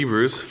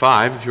Hebrews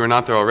 5, if you are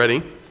not there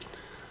already.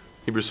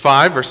 Hebrews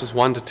 5, verses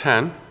 1 to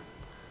 10.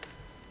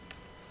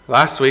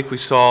 Last week we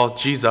saw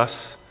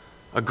Jesus,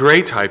 a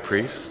great high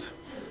priest.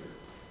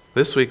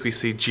 This week we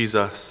see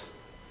Jesus,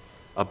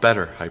 a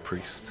better high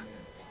priest.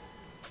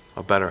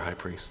 A better high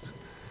priest.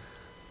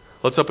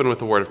 Let's open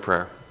with a word of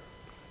prayer.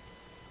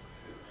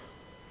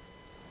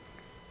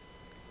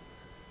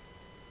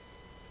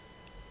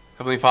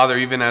 Heavenly Father,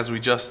 even as we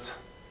just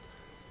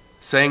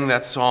sang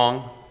that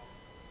song,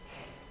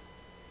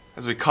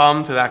 as we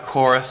come to that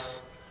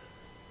chorus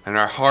and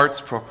our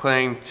hearts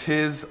proclaim,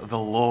 "'Tis the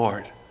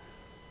Lord,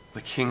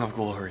 the King of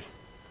glory."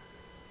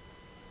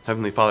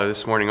 Heavenly Father,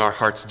 this morning our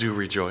hearts do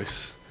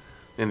rejoice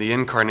in the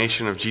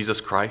incarnation of Jesus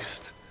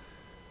Christ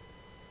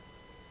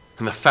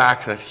and the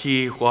fact that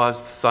he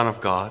was the Son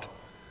of God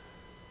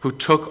who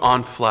took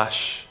on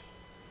flesh,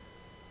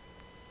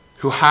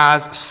 who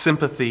has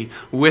sympathy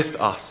with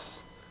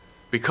us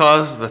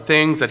because of the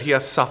things that he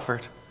has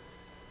suffered,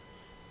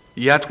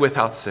 yet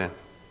without sin.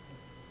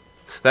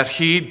 That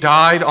he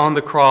died on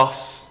the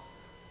cross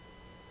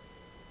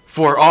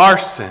for our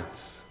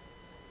sins.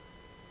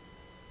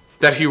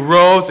 That he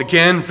rose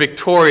again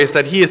victorious.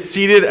 That he is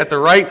seated at the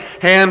right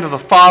hand of the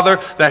Father.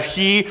 That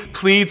he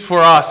pleads for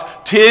us.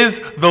 'Tis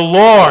the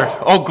Lord.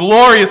 Oh,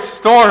 glorious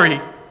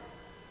story.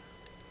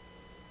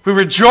 We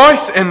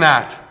rejoice in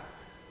that.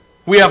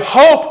 We have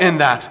hope in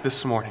that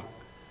this morning.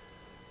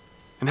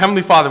 And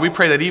Heavenly Father, we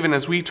pray that even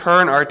as we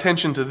turn our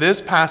attention to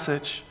this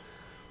passage,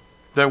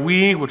 that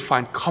we would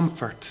find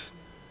comfort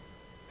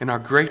in our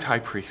great high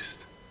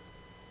priest,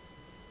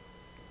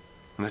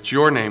 and that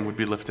your name would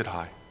be lifted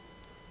high.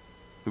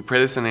 We pray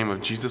this in the name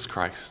of Jesus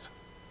Christ.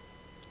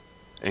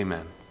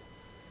 Amen.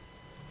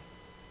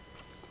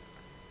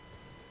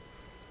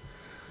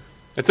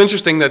 It's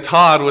interesting that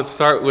Todd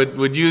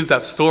would use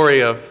that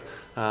story of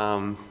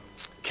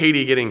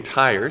Katie getting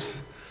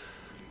tires,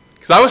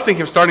 because I was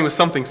thinking of starting with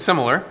something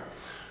similar.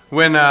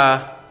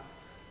 Whenever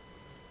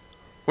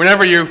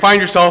you find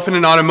yourself in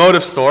an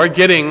automotive store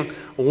getting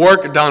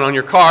work done on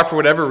your car for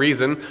whatever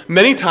reason,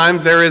 many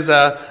times there is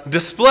a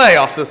display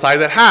off to the side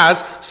that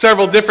has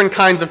several different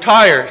kinds of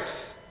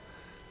tires.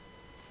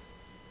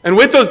 And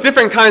with those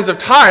different kinds of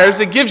tires,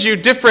 it gives you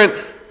different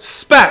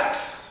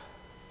specs.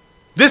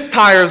 This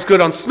tire is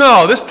good on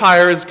snow. This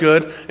tire is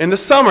good in the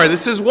summer.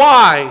 This is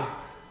why.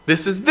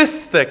 This is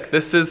this thick.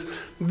 This is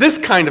this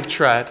kind of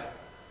tread.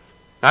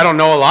 I don't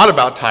know a lot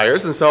about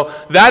tires, and so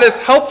that is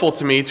helpful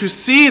to me to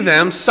see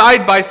them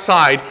side by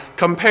side,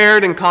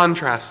 compared and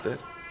contrasted.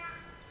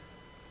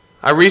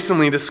 I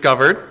recently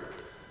discovered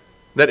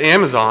that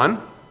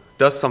Amazon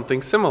does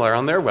something similar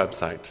on their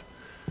website.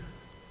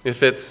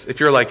 If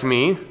you're like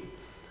me,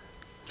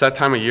 it's that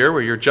time of year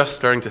where you're just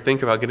starting to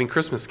think about getting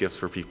Christmas gifts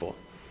for people.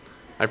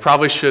 I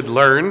probably should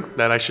learn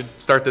that I should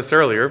start this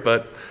earlier,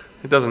 but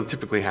it doesn't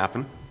typically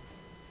happen.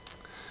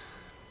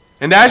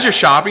 And as you're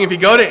shopping, if you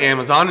go to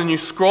Amazon and you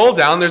scroll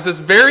down, there's this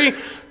very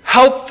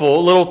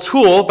helpful little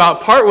tool about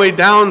partway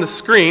down the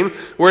screen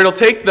where it'll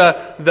take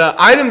the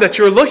item that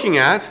you're looking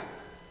at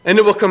and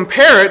it will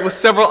compare it with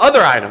several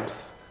other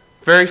items,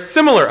 very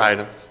similar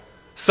items.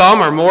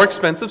 Some are more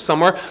expensive,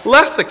 some are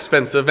less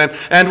expensive.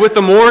 And with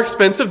the more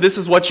expensive, this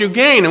is what you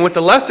gain. And with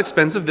the less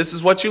expensive, this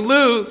is what you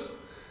lose.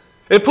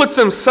 It puts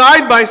them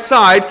side by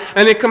side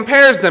and it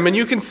compares them. And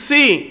you can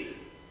see,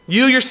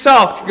 you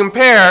yourself can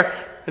compare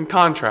and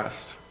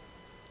contrast.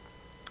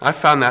 I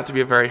found that to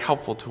be a very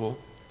helpful tool.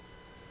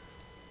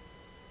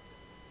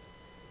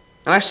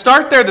 And I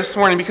start there this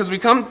morning because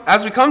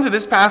as we come to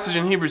this passage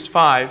in Hebrews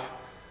 5,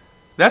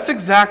 that's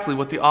exactly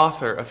what the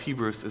author of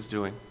Hebrews is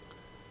doing.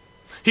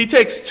 He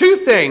takes two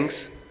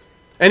things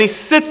and he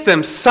sits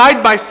them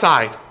side by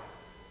side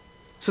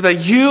so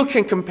that you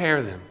can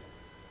compare them.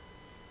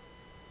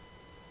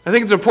 I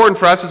think it's important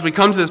for us as we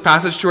come to this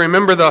passage to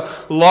remember the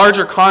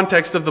larger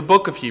context of the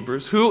book of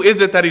Hebrews. Who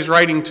is it that he's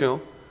writing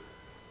to?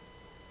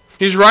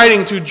 He's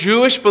writing to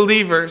Jewish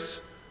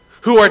believers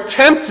who are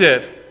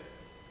tempted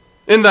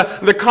in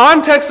the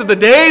context of the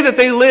day that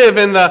they live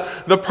in,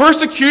 the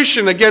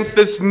persecution against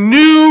this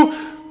new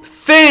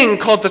thing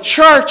called the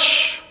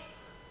church.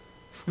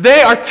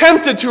 They are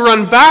tempted to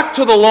run back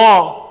to the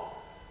law.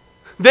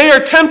 They are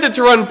tempted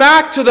to run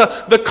back to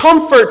the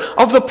comfort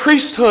of the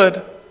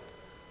priesthood,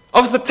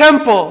 of the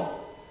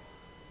temple.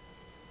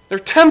 They're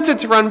tempted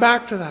to run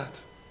back to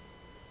that.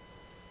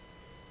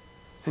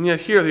 And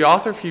yet here, the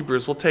author of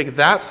Hebrews will take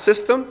that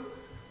system,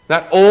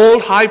 that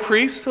old high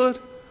priesthood,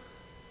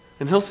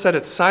 and he'll set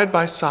it side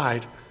by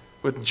side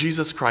with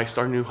Jesus Christ,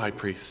 our new high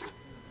priest.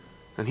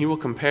 And he will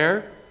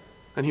compare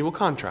and he will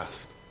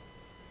contrast.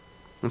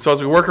 And so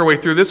as we work our way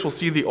through this, we'll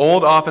see the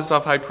old office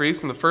of high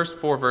priest in the first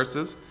 4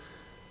 verses,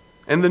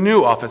 and the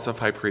new office of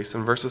high priest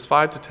in verses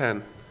 5 to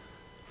 10.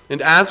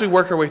 And as we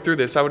work our way through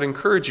this, I would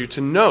encourage you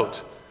to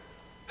note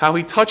how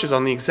he touches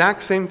on the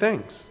exact same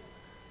things.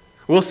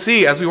 We'll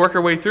see as we work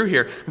our way through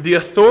here the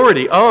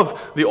authority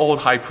of the old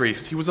high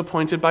priest. He was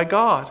appointed by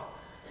God.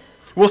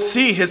 We'll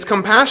see his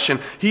compassion.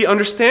 He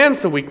understands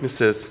the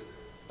weaknesses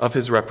of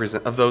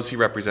those he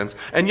represents.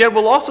 And yet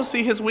we'll also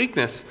see his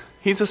weakness.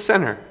 He's a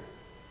sinner.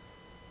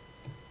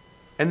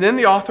 And then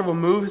the author will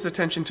move his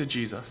attention to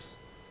Jesus.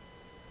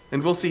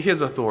 And we'll see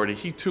his authority.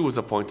 He too was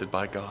appointed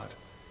by God.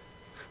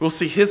 We'll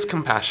see his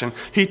compassion.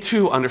 He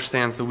too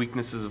understands the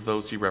weaknesses of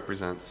those he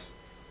represents.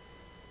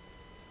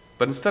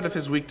 But instead of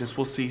his weakness,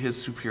 we'll see his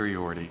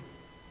superiority.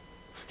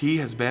 He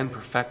has been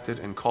perfected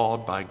and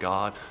called by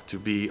God to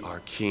be our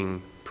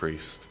king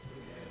priest.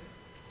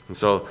 And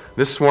so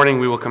this morning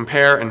we will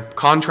compare and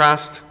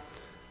contrast,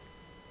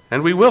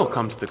 and we will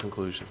come to the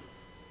conclusion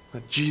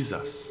that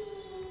Jesus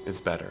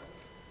is better.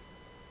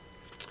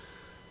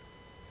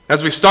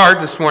 As we start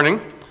this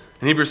morning,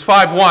 in Hebrews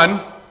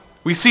 5:1,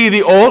 we see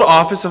the old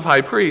office of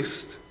high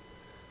priest.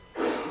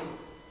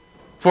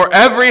 For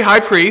every high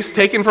priest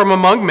taken from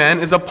among men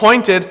is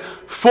appointed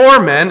for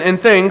men in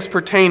things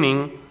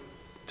pertaining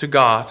to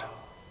God.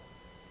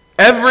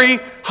 Every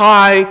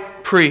high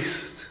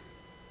priest.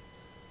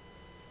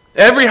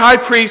 Every high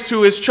priest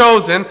who is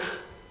chosen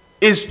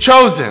is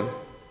chosen.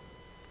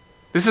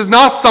 This is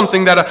not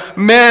something that a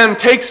man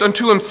takes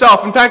unto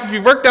himself. In fact, if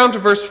you work down to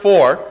verse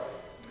 4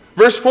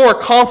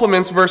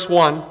 complements verse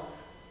 1.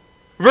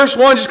 Verse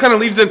 1 just kind of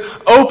leaves it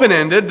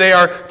open-ended. They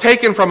are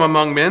taken from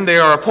among men. They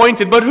are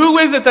appointed. But who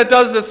is it that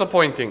does this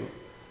appointing?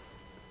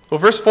 Well,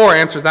 verse 4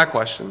 answers that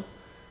question.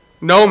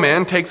 No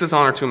man takes this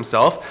honor to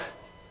himself,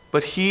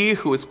 but he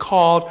who is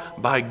called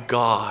by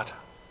God.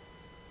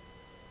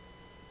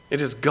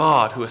 It is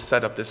God who has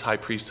set up this high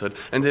priesthood,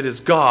 and it is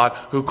God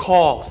who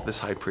calls this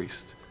high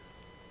priest.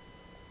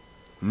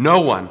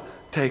 No one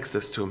takes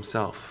this to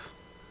himself.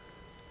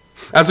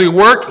 As we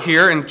work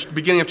here in the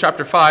beginning of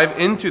chapter 5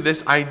 into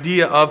this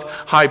idea of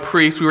high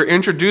priest, we were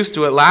introduced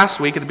to it last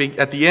week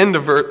at the end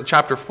of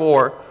chapter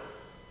 4.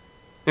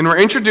 And we're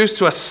introduced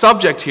to a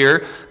subject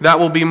here that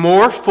will be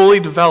more fully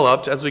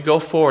developed as we go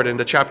forward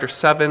into chapter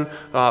 7,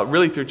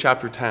 really through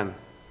chapter 10.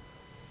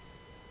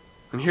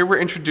 And here we're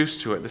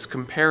introduced to it, this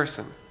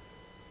comparison.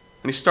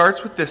 And he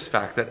starts with this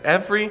fact that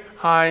every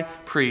high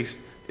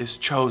priest is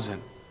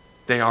chosen.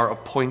 They are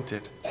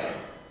appointed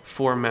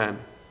for men.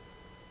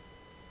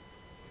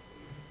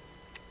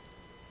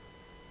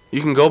 You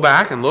can go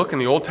back and look in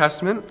the Old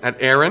Testament at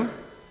Aaron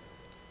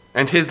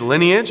and his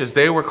lineage as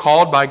they were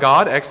called by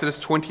God, Exodus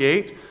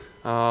 28,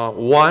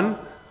 1,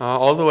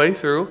 all the way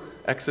through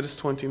Exodus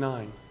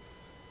 29.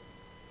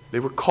 They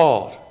were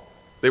called.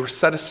 They were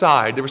set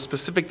aside. There were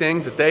specific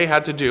things that they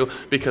had to do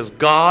because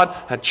God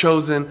had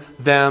chosen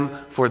them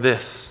for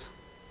this.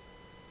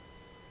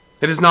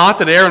 It is not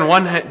that Aaron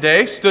one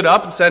day stood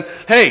up and said,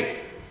 hey,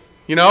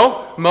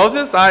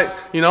 Moses,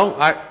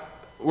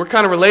 we're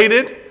kind of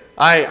related.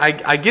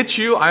 I get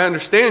you. I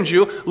understand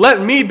you. Let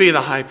me be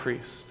the high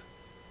priest.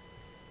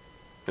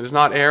 It is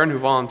not Aaron who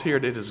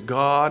volunteered. It is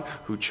God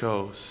who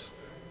chose.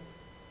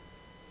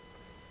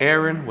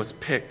 Aaron was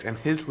picked, and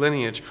his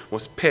lineage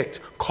was picked,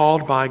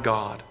 called by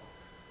God.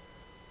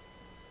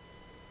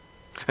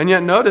 And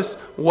yet notice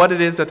what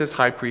it is that this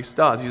high priest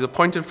does. He's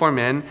appointed for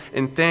men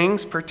in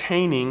things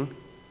pertaining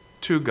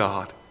to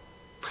God.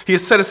 He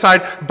is set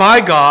aside by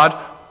God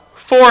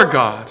for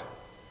God.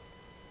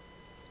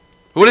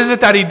 What is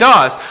it that he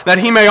does? That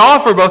he may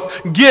offer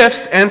both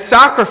gifts and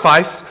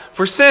sacrifice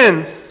for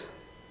sins.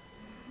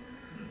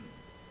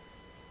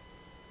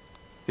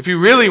 If you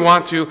really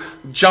want to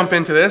jump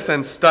into this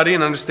and study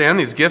and understand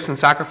these gifts and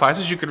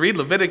sacrifices, you could read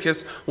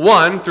Leviticus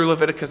 1 through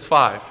Leviticus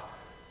 5.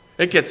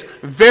 It gets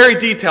very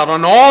detailed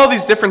on all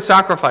these different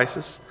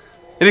sacrifices.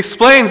 It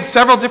explains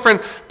several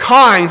different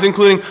kinds,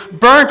 including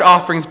burnt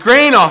offerings,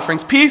 grain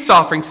offerings, peace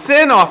offerings,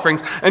 sin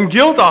offerings, and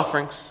guilt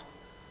offerings.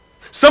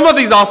 Some of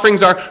these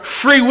offerings are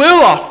free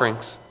will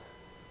offerings.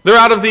 They're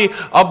out of the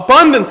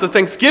abundance, the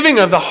thanksgiving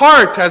of the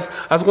heart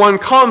as one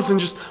comes and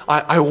just,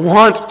 I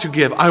want to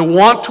give. I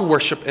want to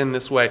worship in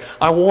this way.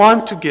 I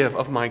want to give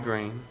of my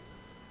grain.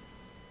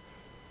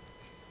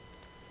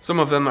 Some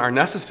of them are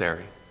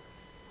necessary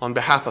on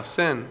behalf of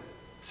sin,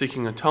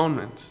 seeking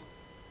atonement.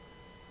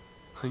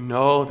 I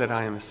know that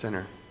I am a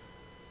sinner,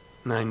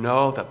 and I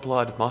know that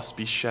blood must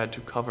be shed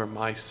to cover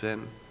my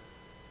sin.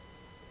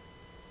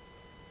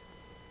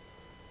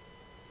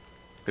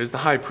 It is the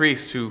high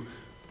priest who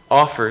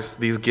offers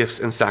these gifts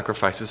and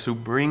sacrifices, who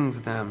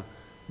brings them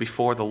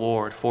before the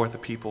Lord, for the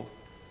people.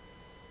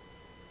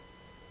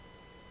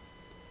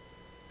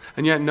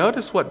 And yet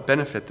notice what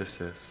benefit this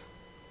is.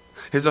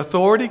 His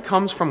authority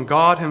comes from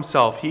God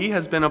himself. He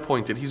has been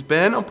appointed. He's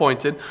been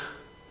appointed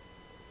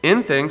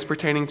in things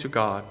pertaining to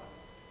God,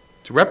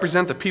 to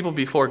represent the people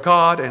before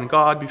God and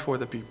God before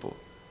the people,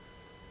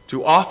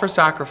 to offer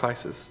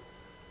sacrifices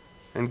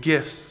and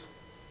gifts.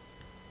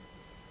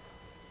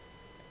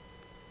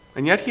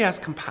 And yet he has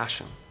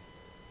compassion.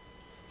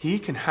 He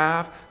can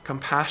have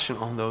compassion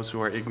on those who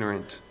are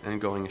ignorant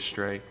and going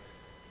astray,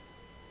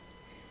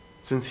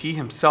 since he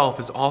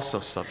himself is also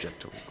subject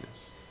to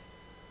weakness.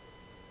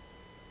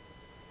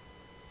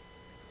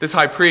 This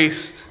high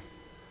priest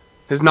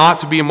is not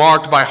to be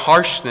marked by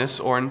harshness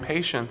or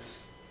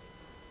impatience.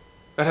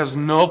 That has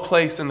no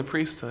place in the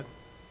priesthood.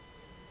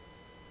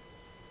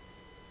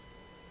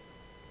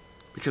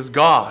 Because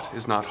God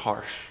is not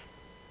harsh.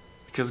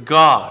 Because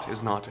God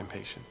is not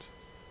impatient.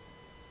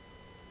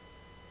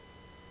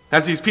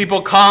 As these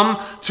people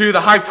come to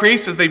the high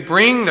priest, as they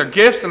bring their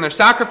gifts and their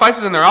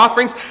sacrifices and their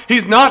offerings,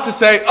 he's not to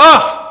say,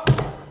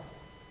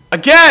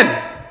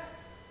 again,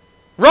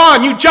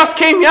 Ron, you just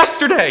came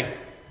yesterday.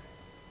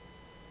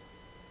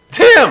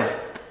 Tim,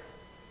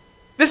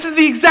 this is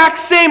the exact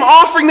same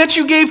offering that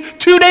you gave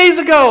 2 days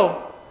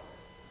ago.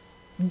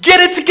 Get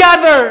it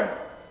together.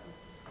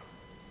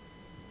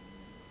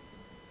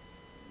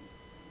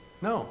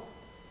 No.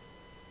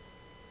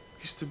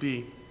 He's to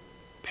be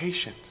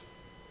patient.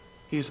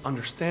 He is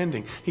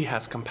understanding. He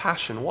has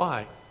compassion.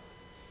 Why?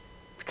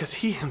 Because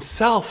he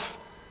himself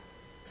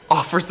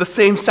offers the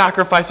same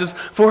sacrifices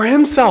for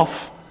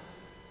himself.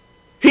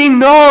 He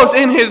knows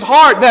in his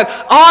heart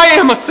that I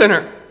am a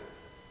sinner,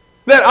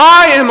 that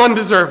I am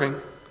undeserving.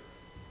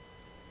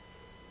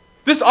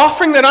 This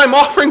offering that I'm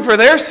offering for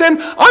their sin,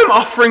 I'm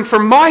offering for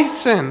my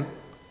sin.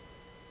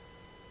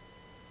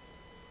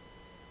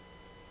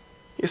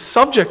 He is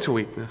subject to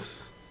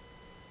weakness.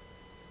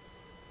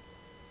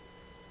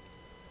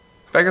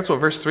 In fact, that's what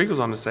verse 3 goes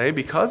on to say.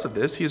 Because of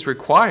this, he is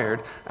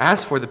required,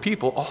 as for the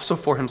people, also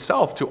for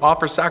himself, to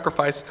offer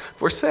sacrifice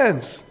for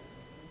sins.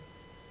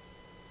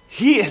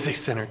 He is a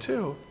sinner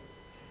too.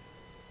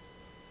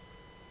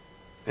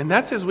 And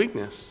that's his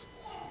weakness.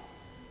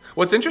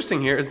 What's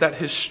interesting here is that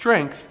his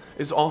strength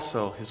is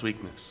also his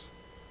weakness.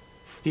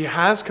 He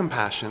has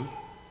compassion,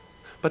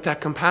 but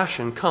that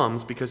compassion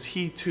comes because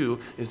he too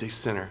is a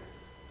sinner.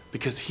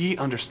 Because he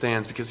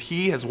understands, because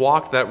he has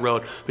walked that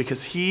road,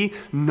 because he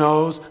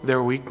knows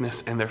their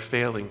weakness and their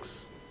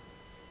failings.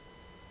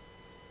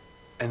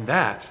 And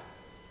that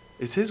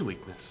is his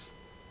weakness.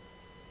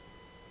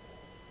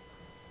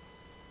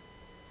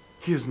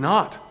 He is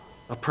not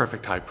a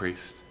perfect high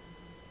priest,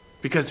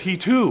 because he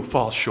too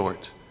falls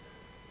short,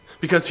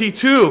 because he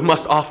too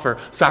must offer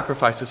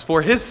sacrifices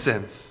for his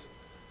sins.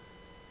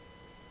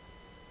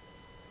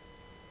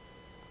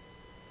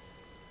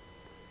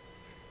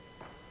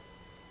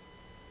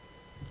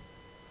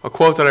 A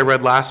quote that I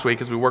read last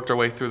week as we worked our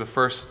way through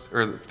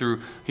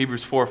through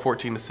Hebrews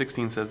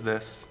 4:14-16 says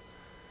this: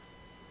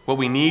 "What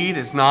we need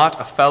is not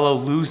a fellow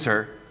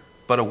loser,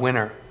 but a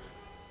winner.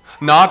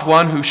 Not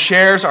one who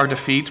shares our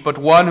defeat, but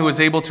one who is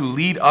able to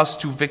lead us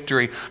to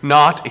victory.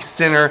 Not a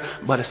sinner,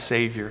 but a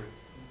Savior."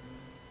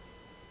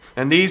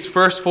 And these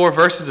first 4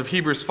 verses of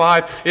Hebrews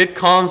 5, it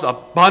comes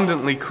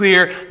abundantly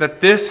clear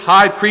that this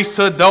high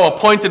priesthood, though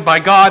appointed by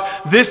God,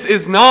 this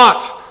is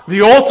not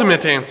the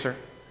ultimate answer.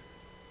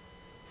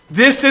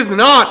 This is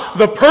not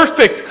the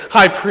perfect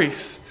high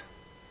priest.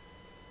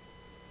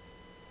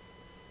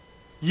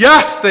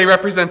 Yes, they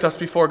represent us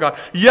before God.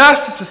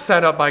 Yes, this is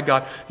set up by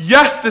God.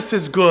 Yes, this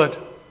is good.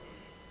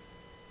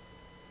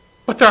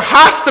 But there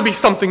has to be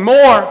something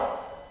more.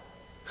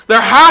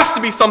 There has to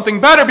be something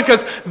better,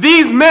 because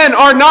these men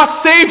are not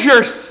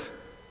saviors.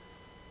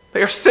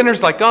 They are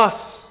sinners like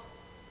us.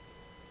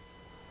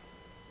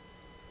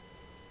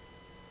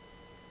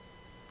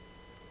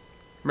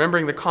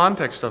 Remembering the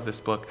context of this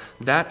book,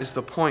 that is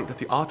the point that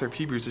the author of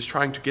Hebrews is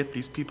trying to get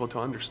these people to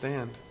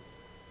understand.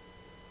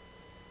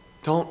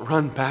 Don't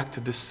run back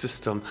to this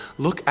system.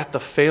 Look at the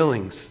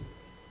failings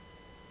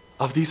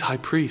of these high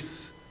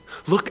priests.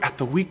 Look at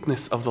the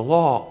weakness of the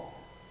law.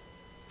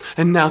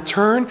 And now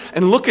turn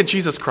and look at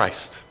Jesus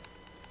Christ,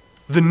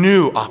 the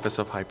new office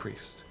of high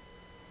priest.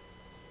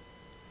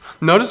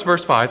 Notice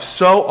verse 5,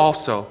 "So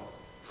also,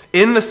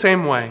 in the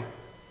same way."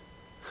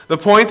 The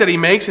point that he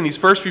makes in these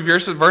first few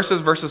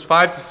verses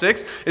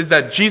 5-6, is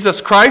that Jesus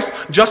Christ,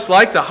 just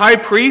like the high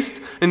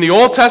priest in the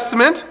Old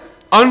Testament,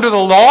 under the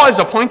law is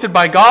appointed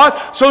by God,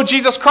 so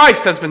Jesus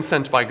Christ has been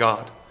sent by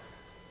God.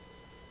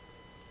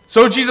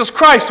 So Jesus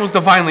Christ was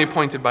divinely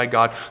appointed by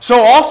God.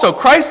 So also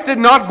Christ did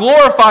not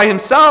glorify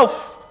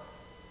himself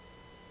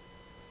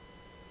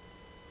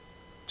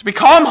to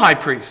become high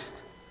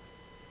priest,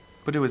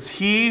 but it was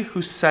he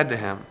who said to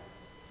him,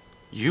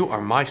 "You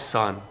are my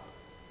son.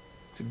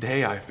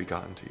 Today I have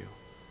begotten to you."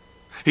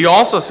 He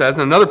also says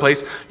in another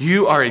place,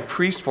 "You are a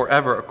priest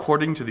forever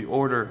according to the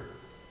order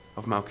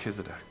of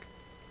Melchizedek."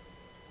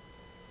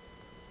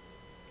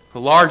 The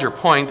larger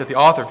point that the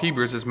author of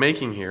Hebrews is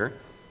making here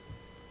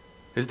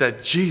is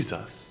that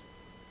Jesus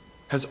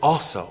has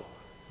also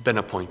been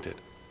appointed.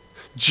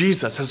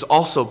 Jesus has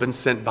also been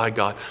sent by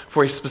God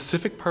for a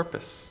specific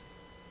purpose.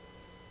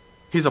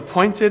 He's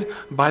appointed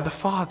by the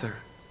Father.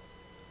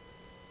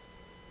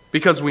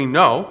 Because we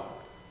know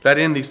that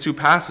in these 2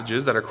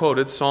 passages that are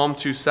quoted, Psalm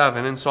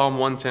 2:7 and Psalm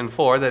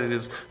 110:4, that it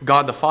is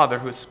God the Father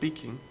who is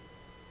speaking.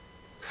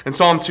 In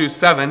Psalm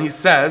 2:7, he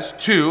says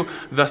to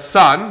the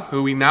Son,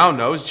 who we now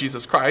know is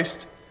Jesus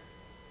Christ,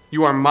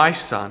 "You are my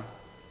Son.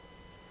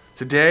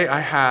 Today I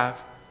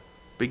have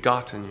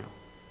begotten you."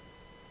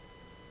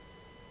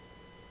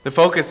 The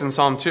focus in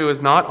Psalm 2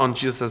 is not on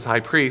Jesus as high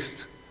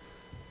priest,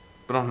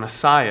 but on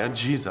Messiah,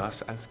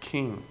 Jesus, as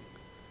king.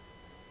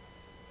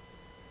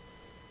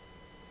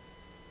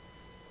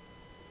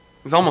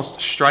 It's almost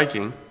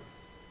striking.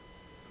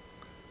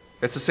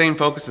 It's the same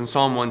focus in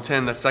Psalm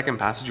 110, that second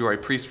passage, "You are a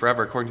priest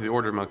forever according to the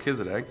order of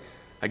Melchizedek."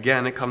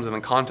 Again, it comes in the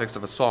context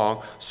of a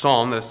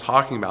psalm that is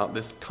talking about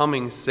this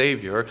coming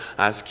Savior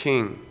as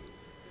king.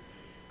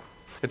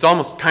 It's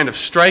almost kind of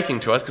striking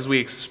to us because we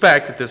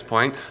expect at this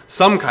point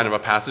some kind of a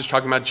passage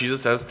talking about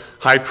Jesus as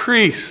high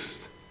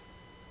priest.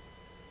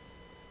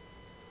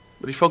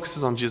 But he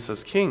focuses on Jesus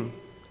as king.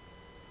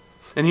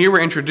 And here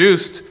we're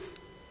introduced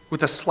with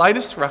the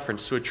slightest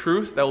reference to a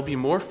truth that will be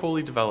more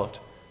fully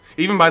developed,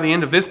 even by the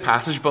end of this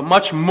passage, but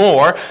much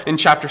more in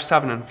chapter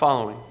 7 and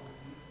following.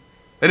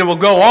 And it will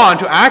go on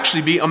to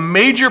actually be a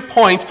major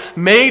point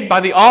made by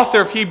the author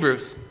of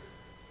Hebrews.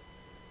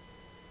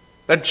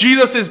 That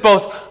Jesus is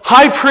both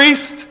high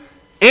priest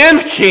and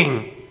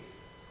king.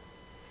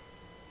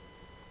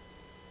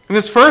 In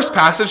this first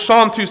passage,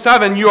 Psalm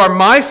 2:7, "You are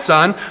my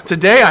son,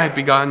 today I have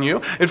begotten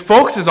you," it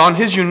focuses on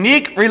his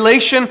unique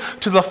relation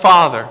to the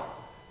Father.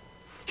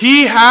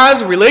 He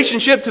has a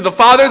relationship to the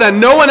Father that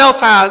no one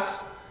else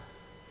has.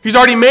 He's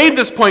already made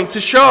this point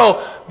to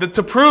show,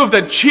 to prove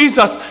that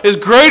Jesus is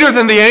greater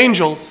than the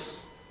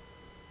angels.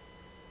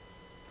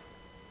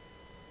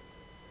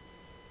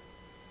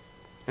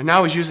 And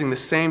now he's using the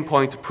same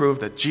point to prove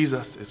that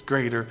Jesus is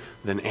greater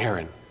than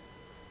Aaron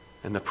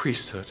and the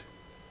priesthood.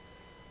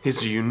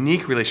 His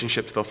unique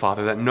relationship to the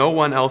Father that no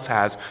one else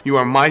has. "You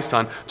are my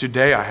son,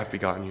 today I have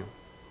begotten you."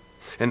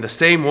 And the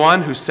same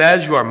one who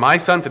says, "You are my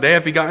son, today I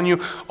have begotten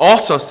you,"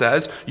 also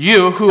says,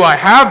 "You who I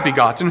have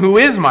begotten, who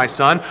is my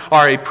son,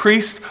 are a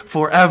priest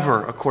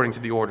forever, according to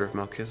the order of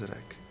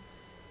Melchizedek."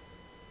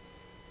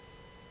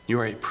 You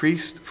are a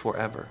priest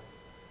forever.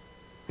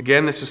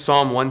 Again, this is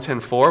Psalm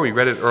 110:4. We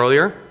read it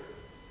earlier.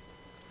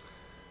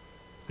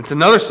 It's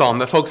another psalm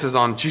that focuses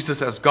on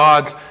Jesus as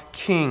God's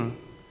king.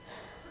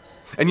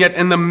 And yet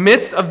in the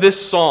midst of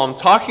this psalm,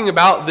 talking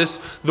about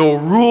the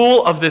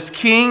rule of this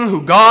king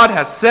who God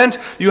has sent,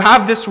 you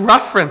have this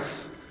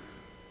reference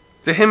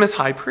to him as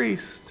high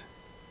priest.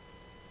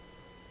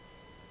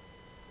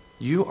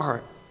 You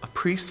are a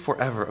priest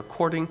forever,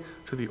 according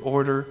to the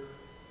order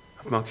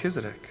of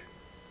Melchizedek.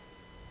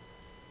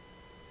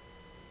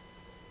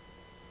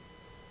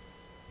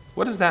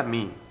 What does that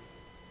mean?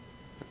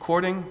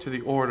 According to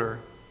the order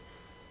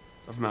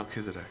of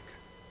Melchizedek.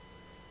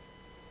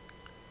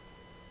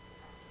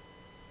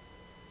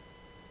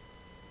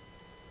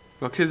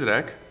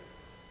 Melchizedek,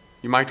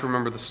 you might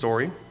remember the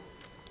story.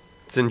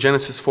 It's in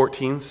Genesis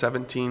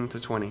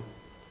 14:17-20.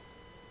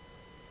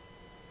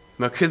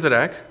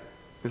 Melchizedek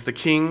is the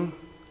king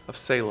of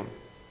Salem.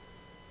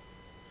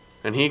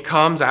 And he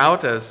comes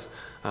out as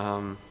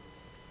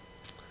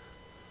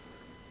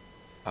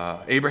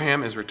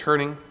Abraham is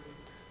returning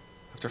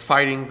after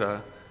fighting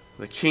the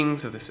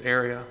kings of this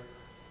area.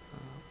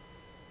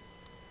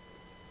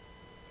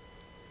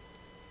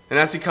 And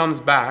as he comes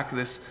back,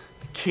 this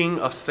king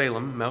of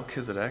Salem,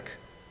 Melchizedek,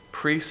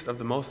 priest of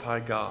the Most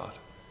High God,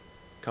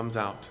 comes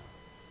out.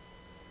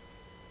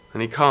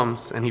 And he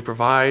comes and he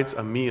provides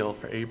a meal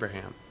for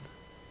Abraham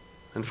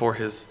and for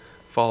his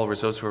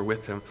followers, those who are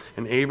with him.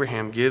 And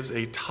Abraham gives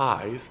a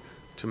tithe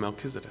to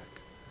Melchizedek.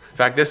 In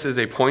fact, this is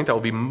a point that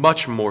will be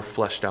much more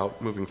fleshed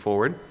out moving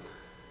forward.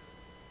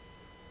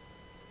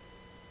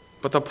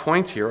 But the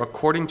point here,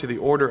 according to the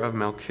order of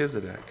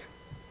Melchizedek,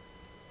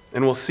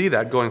 and we'll see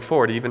that going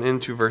forward, even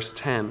into verse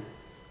 10.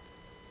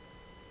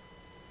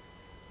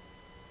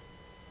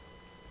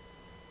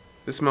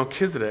 This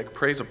Melchizedek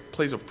plays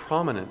a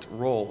prominent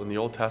role in the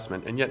Old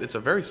Testament, and yet it's a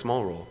very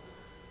small role.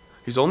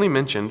 He's only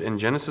mentioned in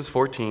Genesis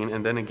 14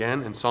 and then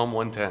again in Psalm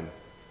 110.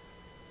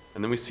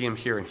 And then we see him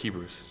here in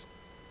Hebrews.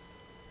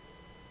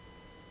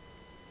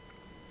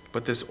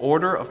 But this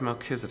order of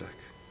Melchizedek,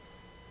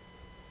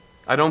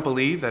 I don't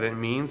believe that it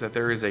means that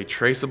there is a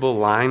traceable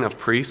line of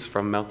priests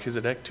from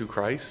Melchizedek to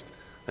Christ,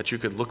 that you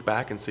could look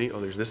back and see, oh,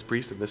 there's this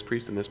priest and this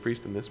priest and this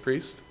priest and this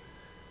priest.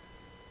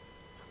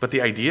 But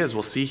the idea, as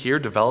we'll see here,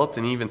 developed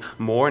and even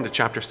more into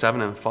chapter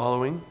 7 and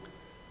following,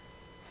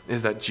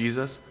 is that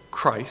Jesus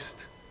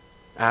Christ,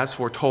 as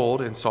foretold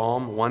in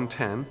Psalm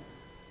 110,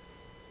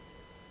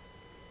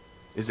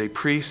 is a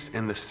priest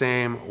in the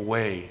same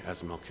way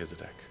as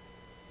Melchizedek.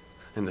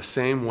 In the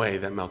same way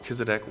that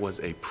Melchizedek was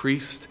a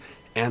priest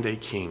and a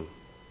king,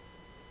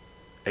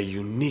 a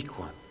unique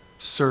one,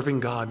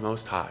 serving God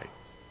Most High.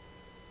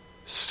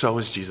 So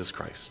is Jesus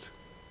Christ.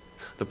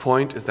 The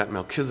point is that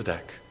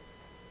Melchizedek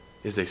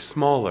is a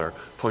smaller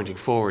pointing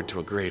forward to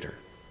a greater.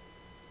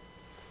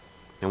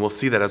 And we'll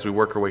see that as we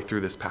work our way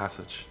through this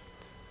passage.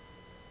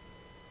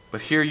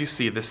 But here you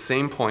see this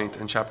same point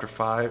in chapter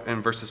 5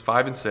 and verses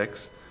 5 and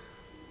 6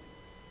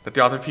 that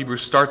the author of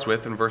Hebrews starts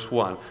with in verse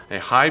 1. A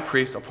high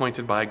priest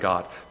appointed by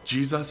God.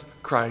 Jesus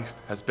Christ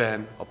has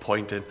been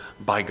appointed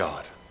by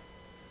God.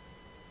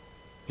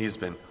 He has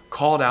been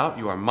called out.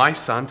 You are my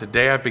son.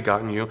 Today I've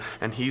begotten you.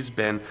 And he's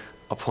been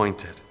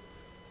appointed.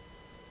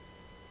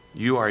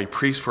 You are a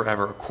priest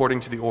forever according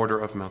to the order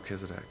of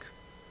Melchizedek,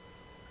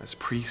 as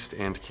priest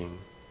and king.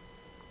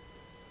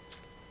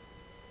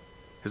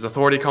 His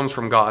authority comes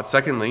from God.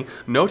 Secondly,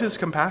 note his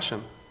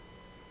compassion.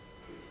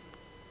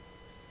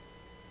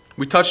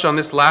 We touched on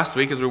this last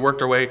week as we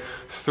worked our way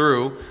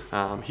through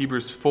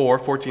Hebrews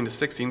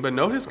 4:14-16, but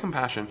note his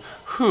compassion.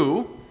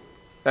 Who,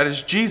 that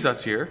is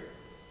Jesus here,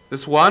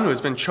 this one who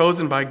has been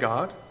chosen by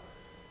God,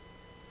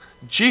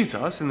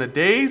 Jesus, in the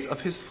days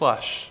of his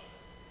flesh,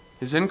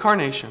 his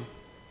incarnation,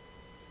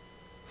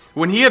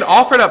 when he had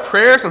offered up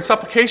prayers and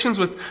supplications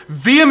with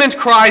vehement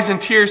cries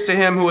and tears to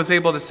him who was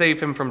able to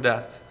save him from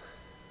death,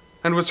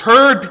 and was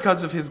heard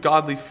because of his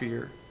godly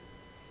fear.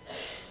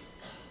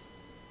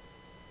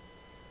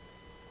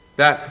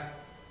 That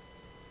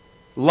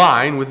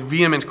line, with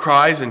vehement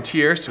cries and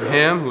tears to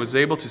him who was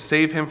able to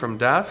save him from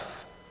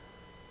death,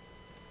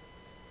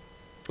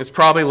 it's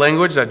probably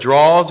language that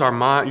draws your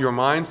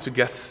minds to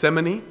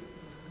Gethsemane,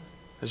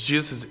 as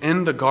Jesus is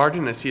in the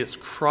garden, as he is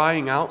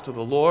crying out to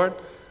the Lord,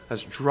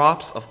 as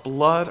drops of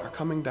blood are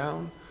coming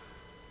down.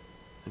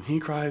 And he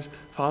cries,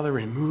 "Father,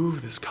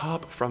 remove this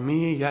cup from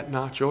me, yet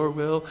not your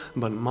will,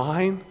 but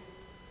mine."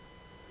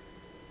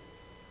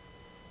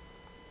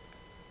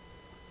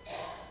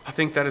 I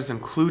think that is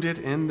included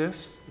in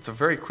this. It's a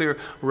very clear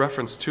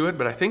reference to it,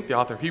 but I think the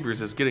author of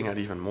Hebrews is getting at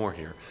even more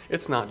here.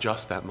 It's not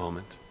just that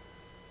moment.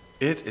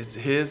 It is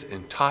his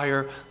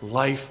entire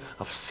life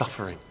of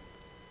suffering.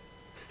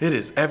 It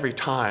is every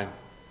time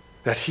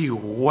that he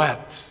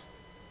wept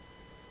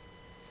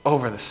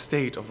over the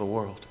state of the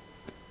world.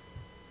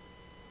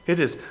 It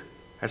is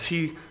as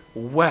he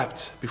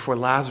wept before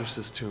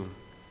Lazarus' tomb,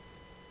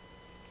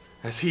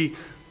 as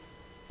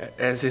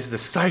his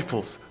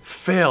disciples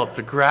failed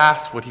to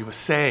grasp what he was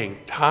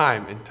saying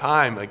time and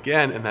time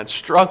again in that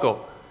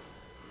struggle,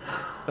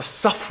 the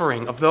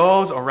suffering of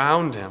those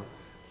around him,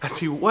 as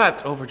he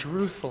wept over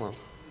Jerusalem.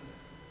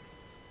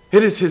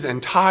 It is his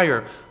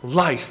entire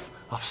life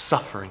of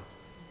suffering.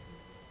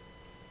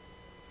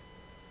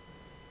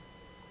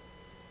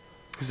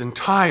 His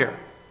entire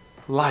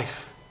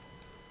life.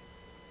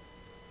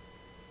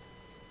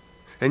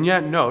 And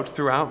yet, note,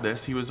 throughout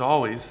this, he was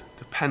always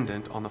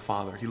dependent on the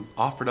Father. He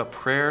offered up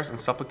prayers and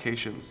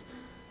supplications,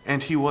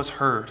 and he was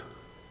heard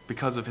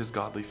because of his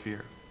godly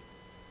fear.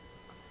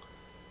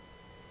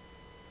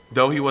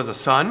 Though he was a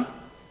son,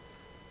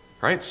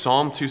 right?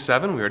 Psalm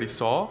 2:7, we already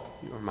saw,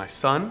 "You are my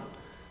son."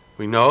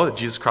 We know that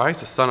Jesus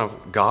Christ, the Son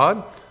of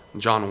God,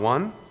 John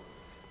 1.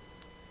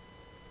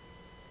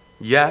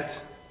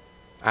 Yet,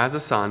 as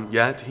a son,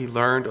 yet he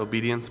learned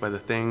obedience by the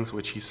things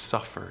which he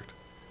suffered.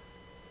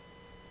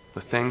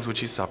 The things which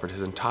he suffered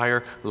his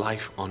entire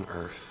life on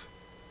earth.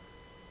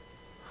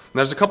 And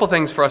there's a couple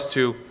things for us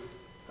to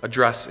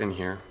address in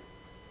here.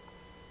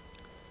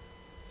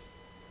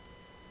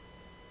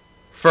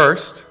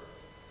 First,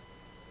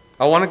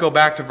 I want to go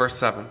back to verse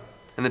 7.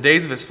 In the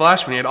days of his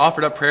flesh, when he had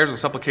offered up prayers and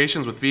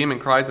supplications with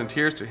vehement cries and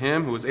tears to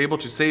him who was able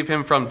to save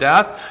him from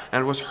death,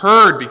 and was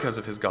heard because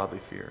of his godly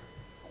fear.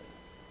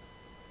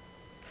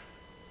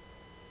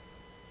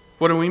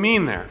 What do we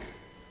mean there?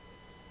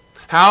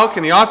 How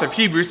can the author of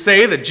Hebrews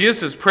say that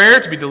Jesus' prayer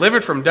to be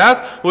delivered from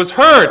death was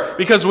heard?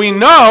 Because we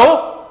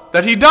know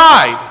that he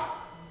died.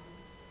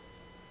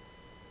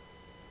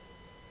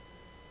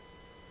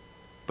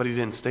 But he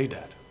didn't stay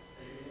dead.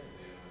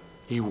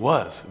 He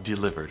was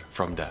delivered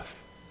from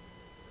death.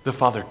 The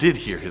Father did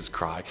hear his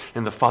cry,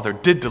 and the Father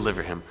did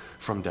deliver him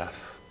from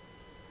death.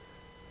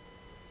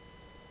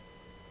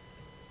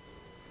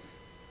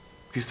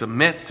 He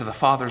submits to the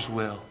Father's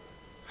will.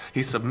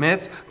 He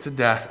submits to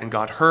death, and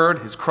God heard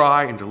his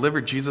cry and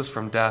delivered Jesus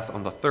from death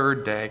on the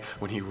third day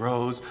when he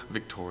rose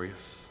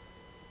victorious.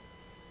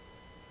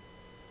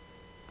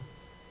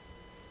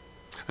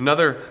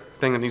 Another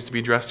thing that needs to be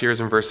addressed here is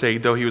in verse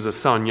 8, though he was a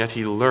son, yet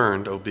he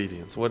learned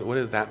obedience. What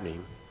does that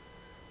mean?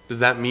 Does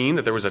that mean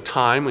that there was a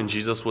time when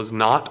Jesus was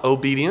not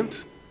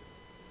obedient?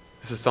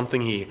 This is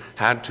something he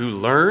had to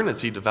learn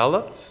as he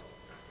developed?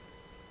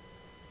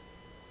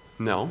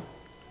 No.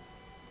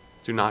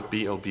 Do not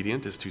be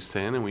obedient is to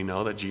sin, and we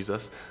know that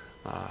Jesus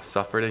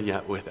suffered and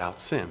yet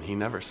without sin. He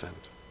never sinned.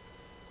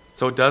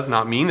 So it does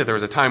not mean that there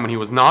was a time when he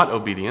was not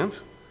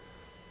obedient.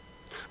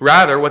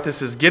 Rather, what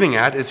this is getting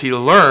at is he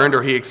learned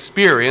or he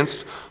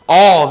experienced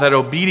all that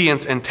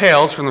obedience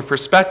entails from the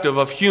perspective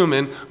of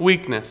human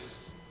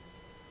weakness.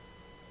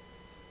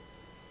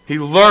 He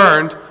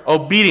learned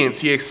obedience.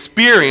 He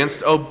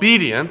experienced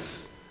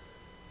obedience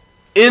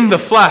in the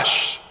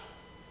flesh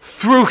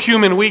through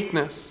human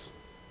weakness.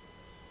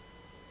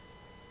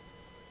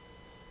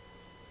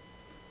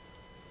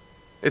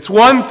 It's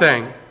one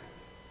thing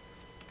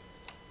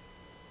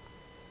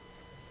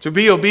to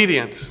be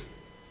obedient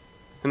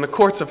in the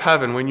courts of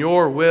heaven when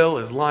your will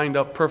is lined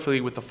up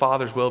perfectly with the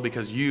Father's will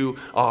because you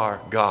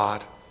are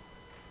God.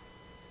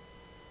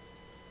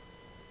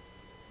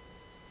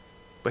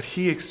 But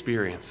he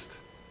experienced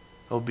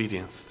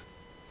obedience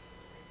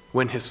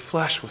when his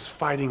flesh was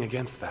fighting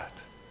against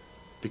that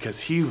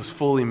because he was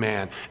fully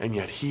man and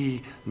yet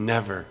he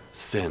never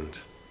sinned.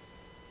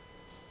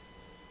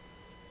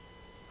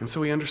 And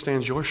so he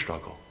understands your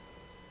struggle.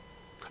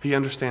 He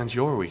understands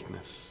your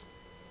weakness.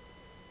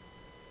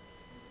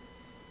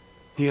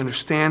 He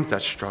understands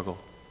that struggle.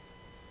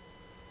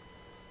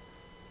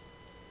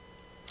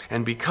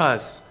 And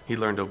because he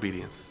learned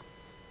obedience,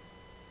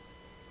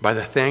 by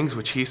the things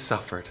which he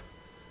suffered,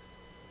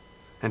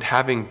 and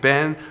having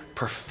been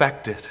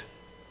perfected,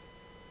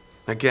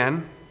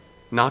 again,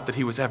 not that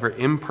he was ever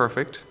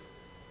imperfect,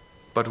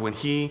 but when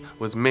he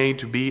was made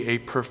to be a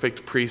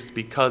perfect priest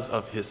because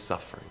of his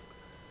suffering,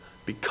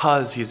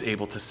 Because he is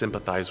able to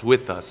sympathize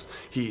with us,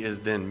 he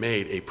is then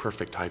made a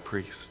perfect high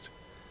priest.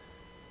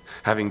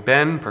 Having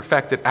been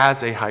perfected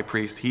as a high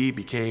priest, he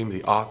became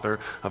the author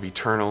of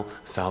eternal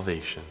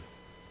salvation.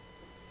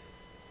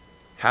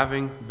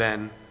 Having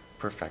been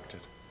perfected.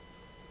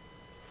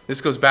 This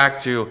goes back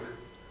to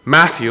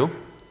Matthew,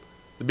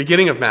 the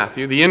beginning of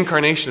Matthew, the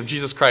incarnation of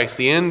Jesus Christ,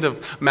 the end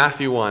of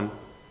Matthew 1.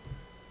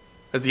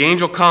 As the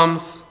angel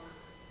comes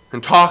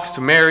and talks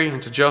to Mary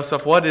and to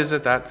Joseph, what is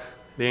it that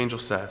the angel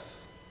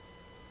says?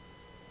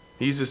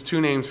 He uses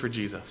two names for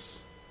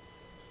Jesus.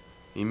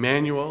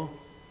 Emmanuel,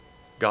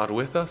 God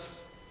with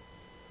us,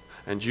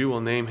 and you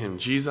will name him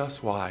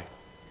Jesus. Why?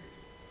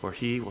 For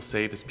he will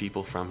save his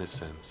people from his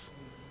sins.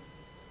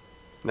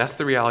 And that's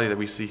the reality that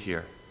we see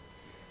here.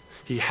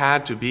 He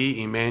had to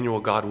be Emmanuel,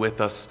 God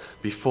with us,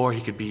 before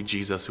he could be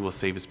Jesus who will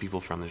save his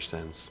people from their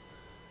sins.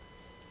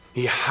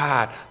 He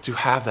had to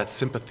have that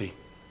sympathy,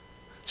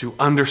 to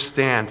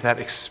understand that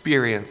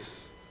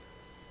experience.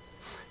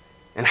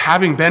 And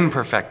having been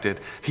perfected,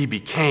 he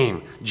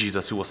became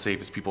Jesus who will save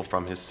his people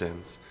from his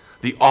sins,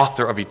 the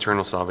author of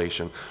eternal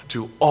salvation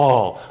to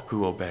all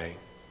who obey.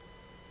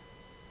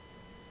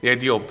 The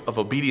idea of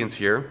obedience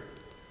here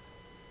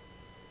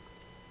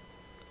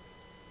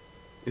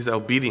is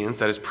obedience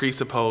that is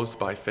presupposed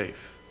by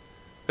faith.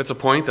 That's a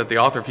point that the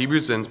author of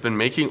Hebrews has been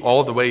making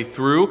all the way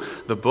through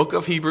the book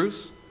of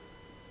Hebrews,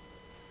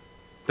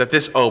 that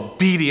this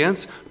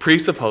obedience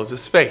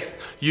presupposes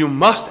faith. You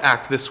must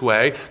act this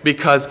way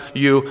because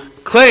you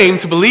claim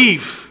to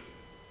believe.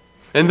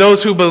 And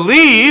those who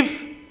believe,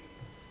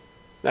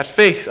 that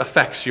faith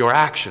affects your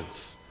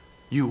actions.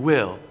 You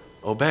will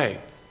obey.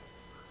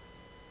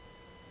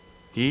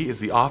 He is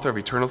the author of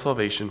eternal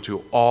salvation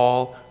to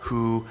all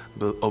who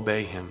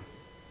obey him.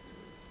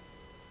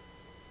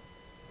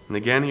 And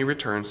again, he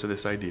returns to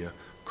this idea,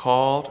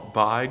 called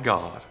by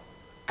God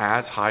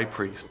as high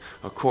priest,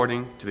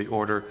 according to the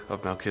order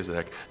of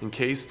Melchizedek. In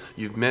case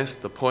you've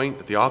missed the point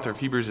that the author of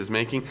Hebrews is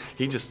making,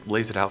 he just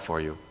lays it out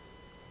for you.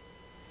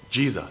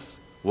 Jesus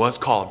was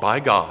called by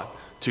God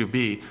to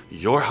be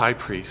your high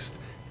priest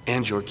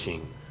and your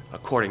king,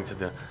 according to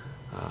the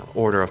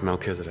order of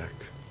Melchizedek.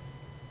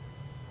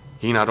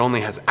 He not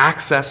only has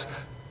access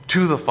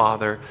to the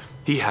Father,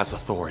 he has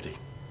authority.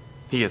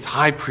 He is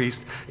high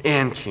priest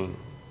and king.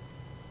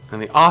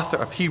 And the author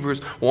of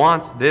Hebrews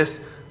wants this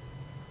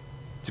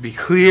to be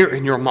clear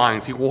in your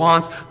minds. He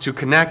wants to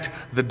connect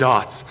the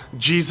dots.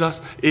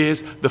 Jesus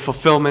is the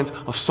fulfillment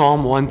of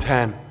Psalm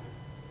 110.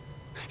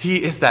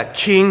 He is that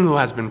king who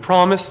has been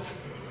promised,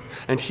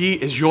 and he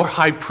is your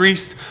high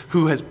priest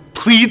who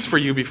pleads for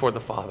you before the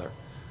Father,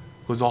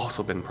 who has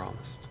also been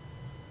promised.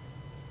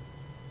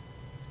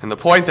 And the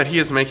point that he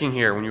is making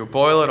here, when you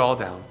boil it all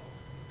down,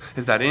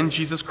 is that in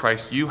Jesus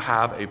Christ you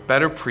have a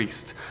better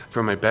priest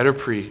from a better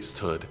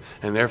priesthood,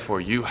 and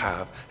therefore you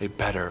have a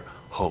better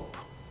hope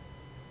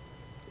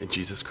in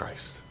Jesus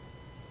Christ.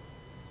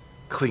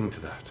 Cling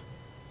to that.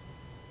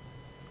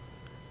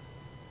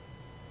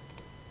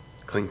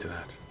 Cling to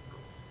that.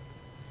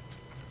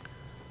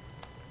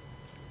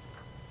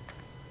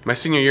 My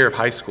senior year of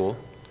high school,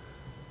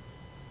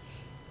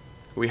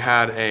 we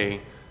had a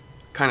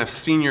kind of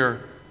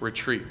senior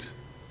retreat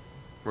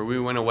where we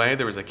went away.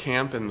 There was a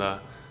camp in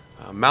the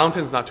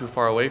mountains not too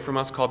far away from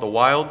us called the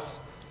Wilds.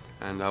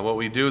 And what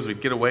we'd do is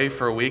we'd get away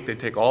for a week. They'd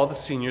take all the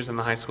seniors in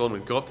the high school and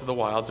we'd go up to the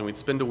Wilds and we'd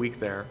spend a week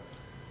there.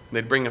 And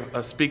they'd bring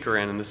a speaker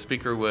in, and the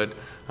speaker would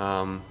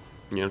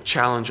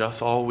challenge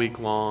us all week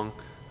long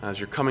as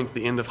you're coming to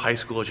the end of high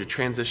school, as you're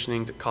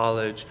transitioning to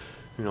college.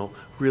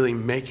 Really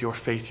make your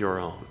faith your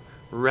own.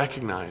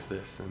 Recognize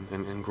this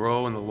and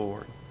grow in the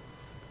Lord.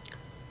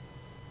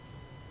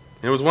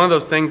 And it was one of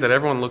those things that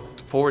everyone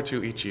looked forward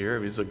to each year. It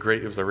was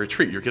a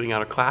retreat. You're getting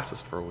out of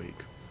classes for a week.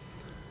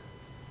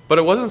 But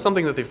it wasn't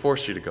something that they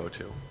forced you to go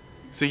to.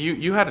 See,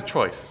 you had a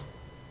choice.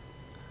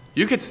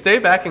 You could stay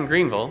back in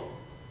Greenville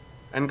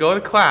and go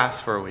to class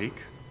for a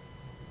week,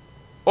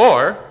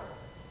 or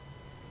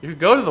you could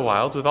go to the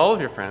Wilds with all of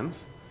your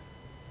friends.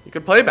 You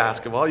could play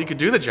basketball. You could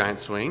do the giant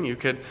swing. You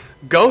could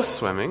go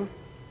swimming.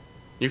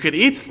 You could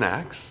eat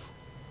snacks.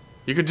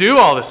 You could do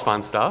all this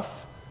fun stuff.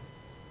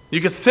 You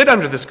could sit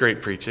under this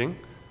great preaching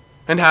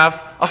and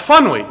have a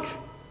fun week.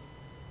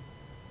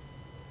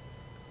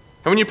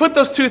 And when you put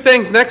those two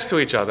things next to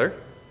each other,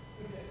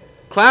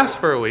 class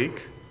for a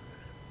week,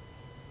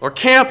 or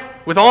camp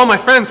with all my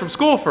friends from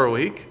school for a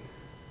week,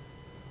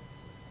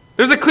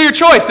 there's a clear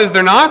choice, is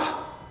there not?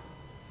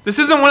 This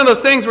isn't one of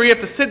those things where you have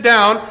to sit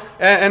down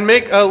and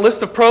make a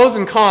list of pros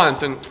and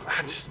cons, and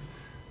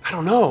I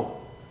don't know.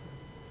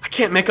 I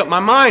can't make up my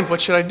mind. What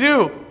should I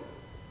do?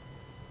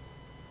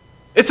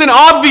 It's an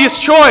obvious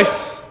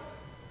choice.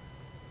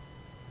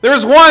 There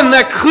is one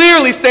that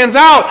clearly stands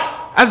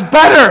out as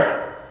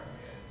better.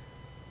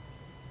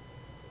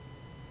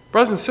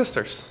 Brothers and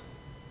sisters,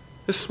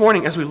 this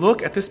morning, as we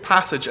look at this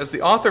passage, as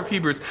the author of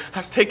Hebrews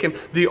has taken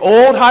the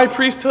old high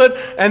priesthood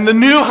and the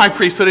new high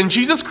priesthood in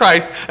Jesus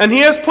Christ, and he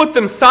has put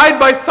them side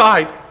by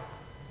side.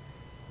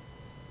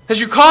 As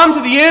you come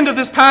to the end of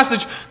this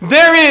passage,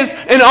 there is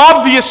an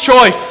obvious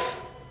choice.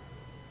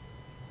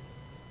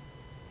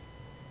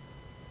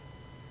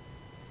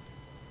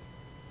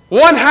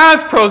 One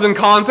has pros and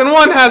cons, and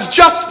one has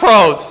just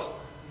pros.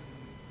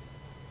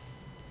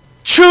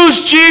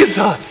 Choose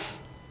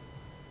Jesus.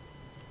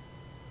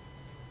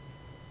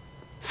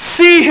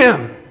 See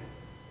him.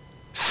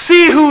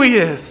 See who he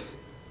is.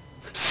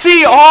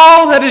 See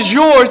all that is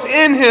yours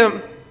in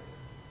him.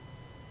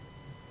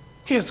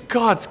 He is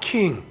God's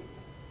King,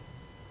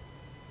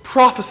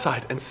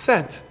 prophesied and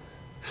sent.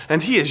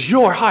 And he is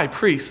your high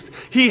priest.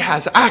 He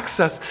has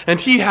access and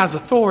he has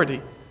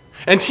authority.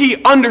 And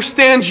he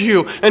understands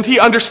you and he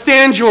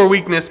understands your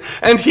weakness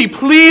and he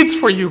pleads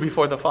for you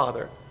before the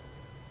Father.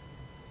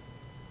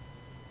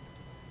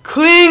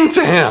 Cling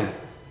to him.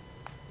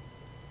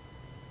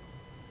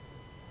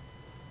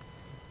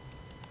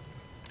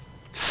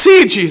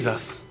 See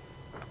Jesus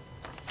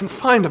and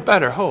find a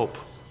better hope.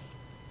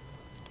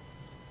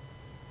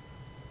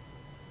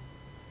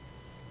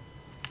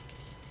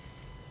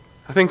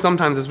 I think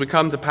sometimes as we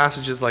come to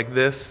passages like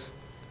this,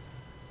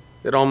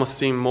 that almost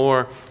seem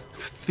more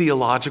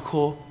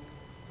theological.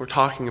 We're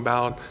talking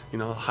about,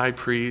 the high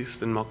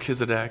priest and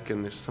Melchizedek,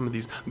 and there's some of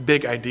these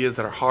big ideas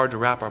that are hard to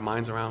wrap our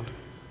minds around.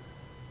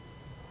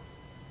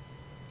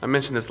 I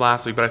mentioned this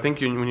last week, but I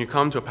think when you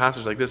come to a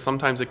passage like this,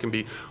 sometimes it can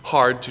be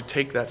hard to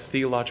take that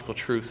theological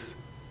truth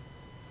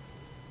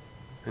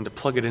and to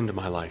plug it into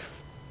my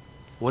life.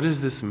 What does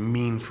this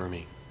mean for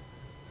me?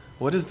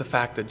 What is the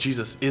fact that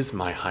Jesus is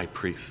my high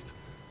priest?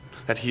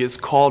 That he is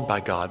called by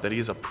God, that he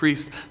is a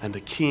priest and a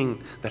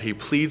king, that he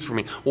pleads for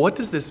me. What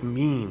does this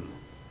mean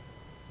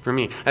for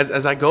me?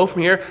 As I go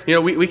from here,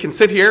 we can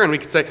sit here and we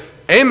can say,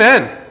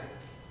 amen.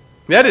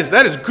 That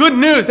is good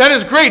news. That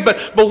is great.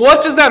 But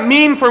what does that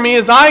mean for me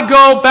as I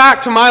go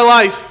back to my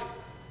life?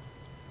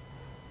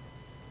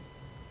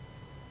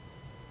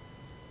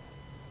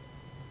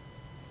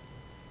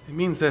 It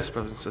means this,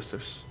 brothers and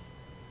sisters.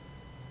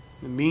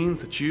 It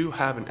means that you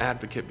have an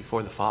advocate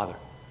before the Father.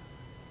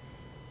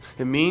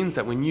 It means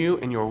that when you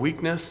in your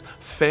weakness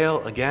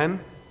fail again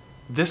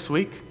this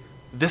week,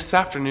 this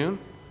afternoon,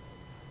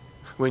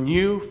 when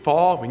you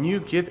fall, when you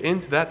give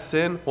in to that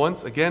sin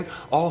once again,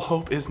 all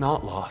hope is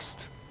not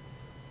lost.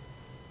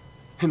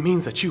 It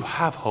means that you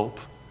have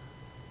hope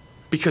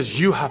because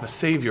you have a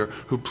Savior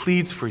who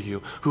pleads for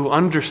you, who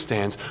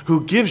understands,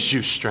 who gives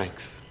you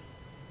strength.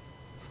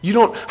 You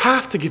don't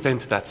have to give in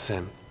to that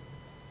sin.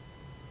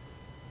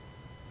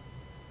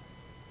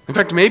 In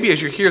fact, maybe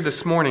as you're here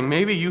this morning,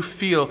 maybe you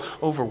feel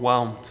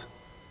overwhelmed.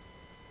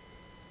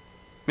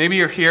 Maybe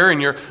you're here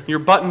and you're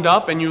buttoned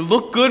up and you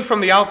look good from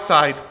the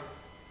outside.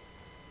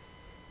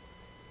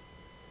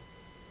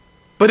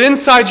 But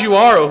inside you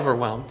are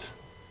overwhelmed.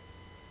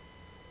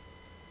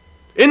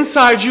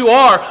 Inside you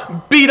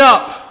are beat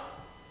up.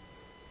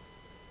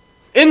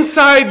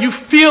 Inside you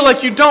feel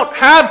like you don't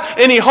have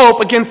any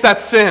hope against that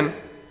sin.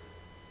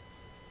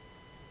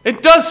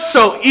 It does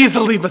so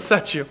easily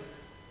beset you.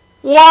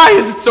 Why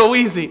is it so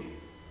easy?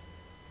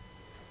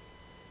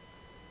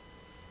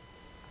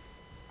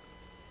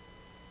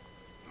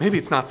 Maybe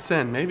it's not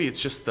sin. Maybe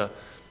it's just the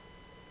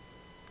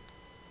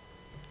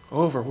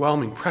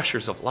overwhelming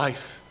pressures of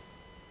life.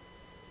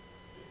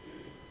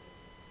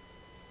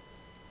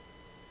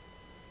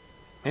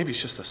 Maybe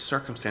it's just the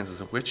circumstances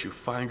in which you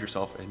find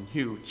yourself and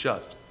you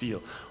just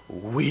feel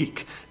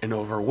weak and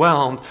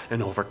overwhelmed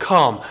and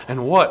overcome.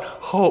 And what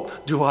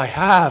hope do I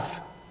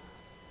have?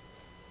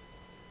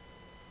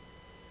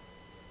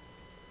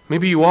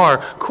 Maybe you are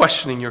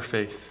questioning your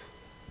faith.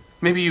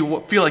 Maybe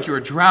you feel like you are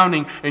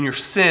drowning in your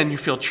sin. You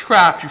feel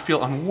trapped. You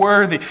feel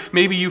unworthy.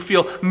 Maybe you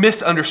feel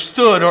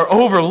misunderstood or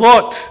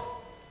overlooked.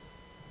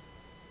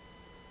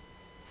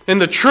 And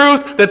the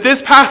truth that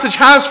this passage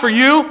has for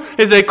you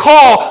is a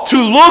call to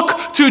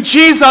look to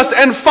Jesus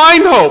and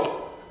find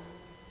hope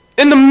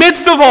in the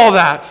midst of all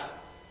that.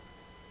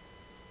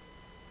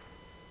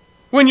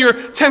 When your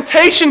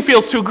temptation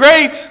feels too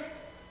great,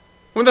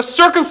 when the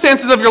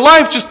circumstances of your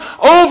life just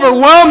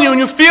overwhelm you and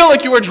you feel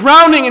like you are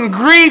drowning in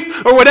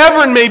grief or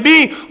whatever it may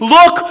be,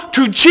 look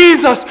to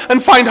Jesus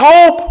and find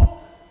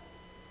hope.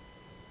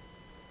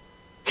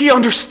 He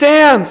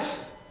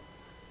understands.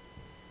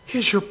 He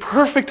is your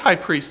perfect high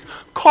priest,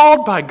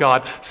 called by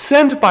God,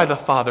 sent by the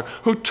Father,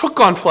 who took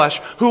on flesh,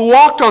 who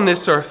walked on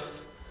this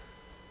earth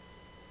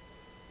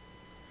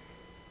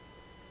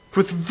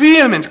with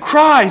vehement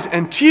cries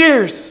and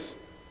tears.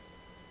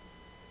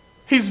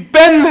 He's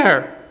been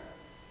there.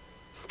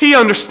 He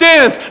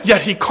understands,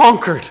 yet he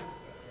conquered.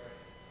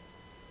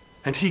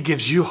 And he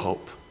gives you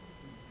hope.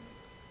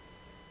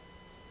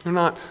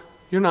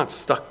 You're not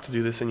stuck to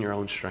do this in your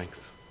own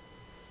strength.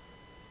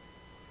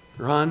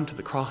 Run to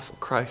the cross of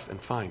Christ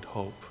and find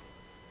hope.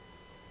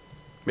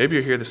 Maybe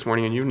you're here this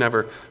morning and you've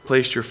never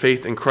placed your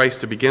faith in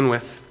Christ to begin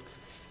with.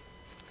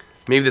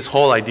 Maybe this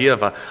whole idea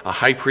of a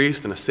high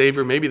priest and a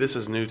savior, maybe this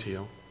is new to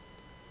you.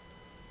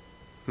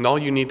 And all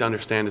you need to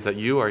understand is that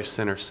you are a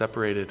sinner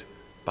separated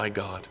by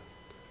God.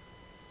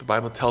 The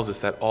Bible tells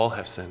us that all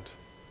have sinned.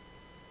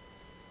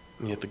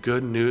 And yet the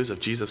good news of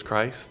Jesus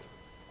Christ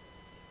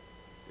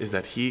is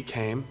that he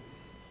came,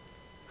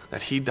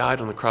 that he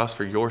died on the cross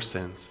for your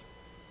sins.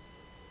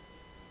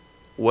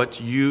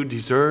 What you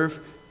deserve,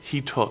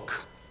 he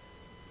took.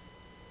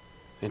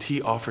 And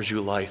he offers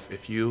you life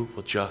if you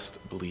will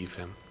just believe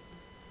him.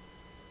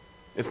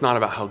 It's not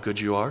about how good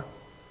you are.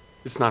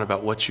 It's not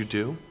about what you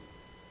do.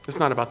 It's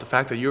not about the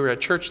fact that you were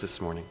at church this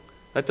morning.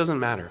 That doesn't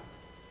matter.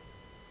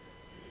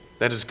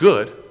 That is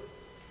good.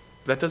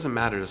 That doesn't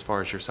matter as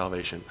far as your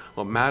salvation.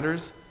 What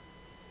matters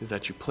is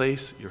that you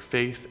place your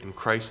faith in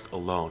Christ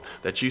alone,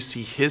 that you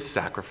see his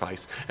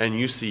sacrifice and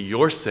you see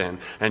your sin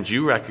and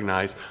you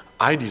recognize,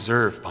 I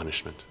deserve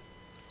punishment.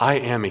 I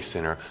am a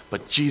sinner,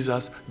 but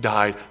Jesus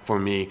died for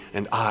me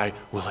and I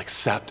will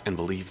accept and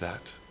believe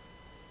that.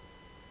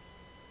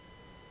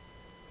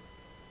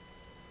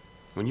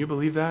 When you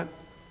believe that,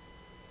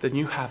 then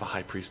you have a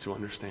high priest who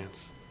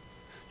understands.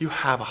 You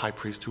have a high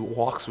priest who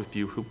walks with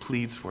you, who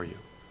pleads for you.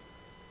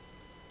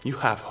 You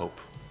have hope.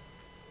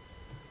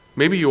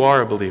 Maybe you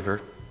are a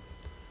believer,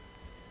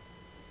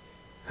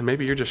 and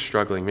maybe you're just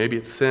struggling. Maybe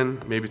it's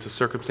sin, maybe it's the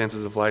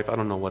circumstances of life. I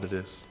don't know what it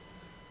is.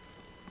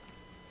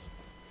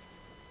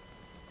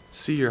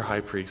 See your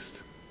high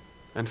priest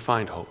and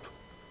find hope.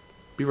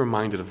 Be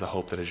reminded of the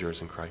hope that is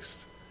yours in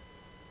Christ.